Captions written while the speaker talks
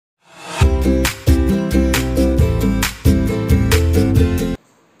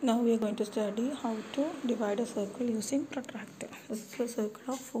Now we are going to study how to divide a circle using protractor. This is a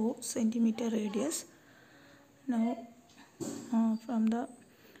circle of 4 centimeter radius. Now from the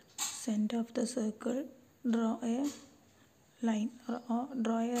center of the circle, draw a line or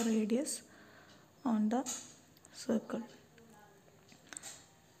draw a radius on the circle.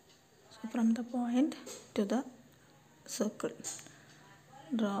 So from the point to the circle,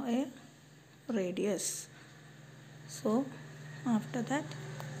 draw a radius. So after that,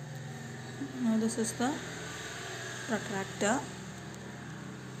 now this is the protractor.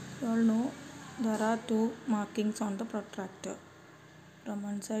 You all know there are two markings on the protractor. From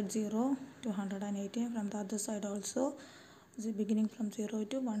one side 0 to 180, from the other side also the beginning from 0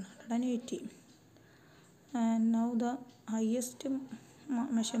 to 180. And now the highest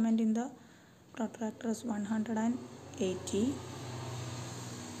measurement in the protractor is 180,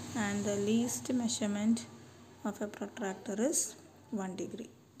 and the least measurement of a protractor is 1 degree.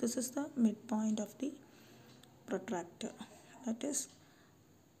 This is the midpoint of the protractor, that is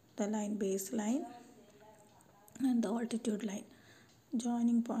the line, base line, and the altitude line,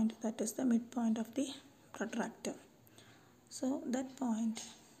 joining point, that is the midpoint of the protractor. So that point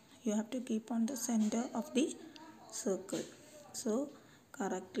you have to keep on the center of the circle. So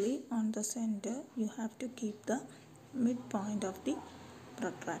correctly on the center you have to keep the midpoint of the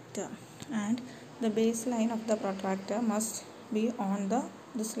protractor, and the base line of the protractor must be on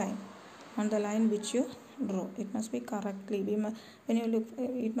this line, on the line which you draw. It must be correctly. When you look,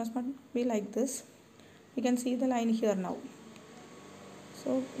 it must not be like this. You can see the line here now.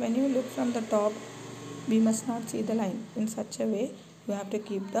 So when you look from the top, we must not see the line. In such a way you have to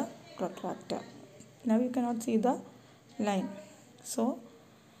keep the protractor. Now you cannot see the line. So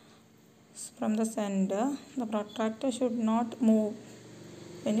from the center, the protractor should not move.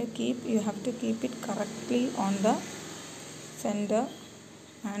 When you have to keep it correctly on the center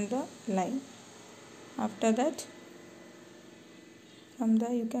and the line. After that, from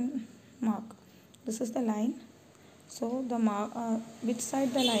there you can mark. This is the line. So the which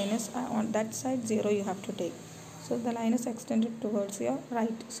side the line is, on that side 0 you have to take. So the line is extended towards your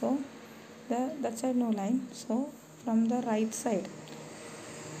right. So that side no line. So from the right side,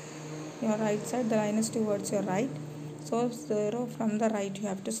 your right side, the line is towards your right. So 0 from the right you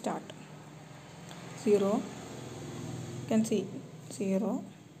have to start. 0, you can see 0,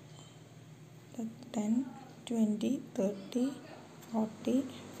 10, 20, 30, 40,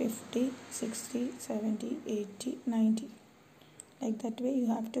 50, 60, 70, 80, 90. Like that way you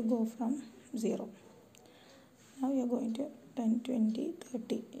have to go from 0. Now you are going to 10, 20,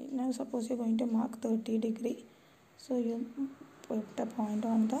 30. Now suppose you are going to mark 30 degree. So you put a point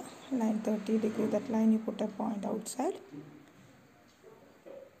on the line 30 degree. That line you put a point outside.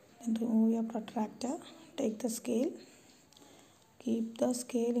 Then remove your protractor. Take the scale. Keep the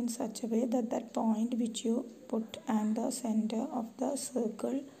scale in such a way that that point which you put and the center of the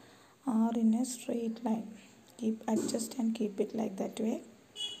circle are in a straight line. Adjust and keep it like that way.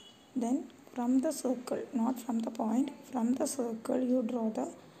 Then from the circle, not from the point, from the circle you draw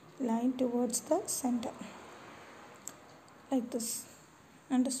the line towards the center. Like this.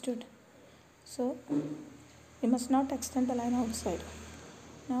 Understood? So you must not extend the line outside.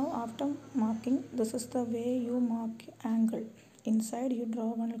 Now after marking, this is the way you mark angle. Inside you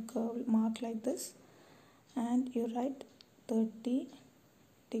draw one curve mark like this, and you write 30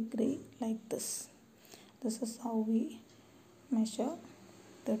 degree like this. This is how we measure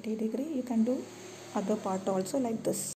 30 degree. You can do other part also like this.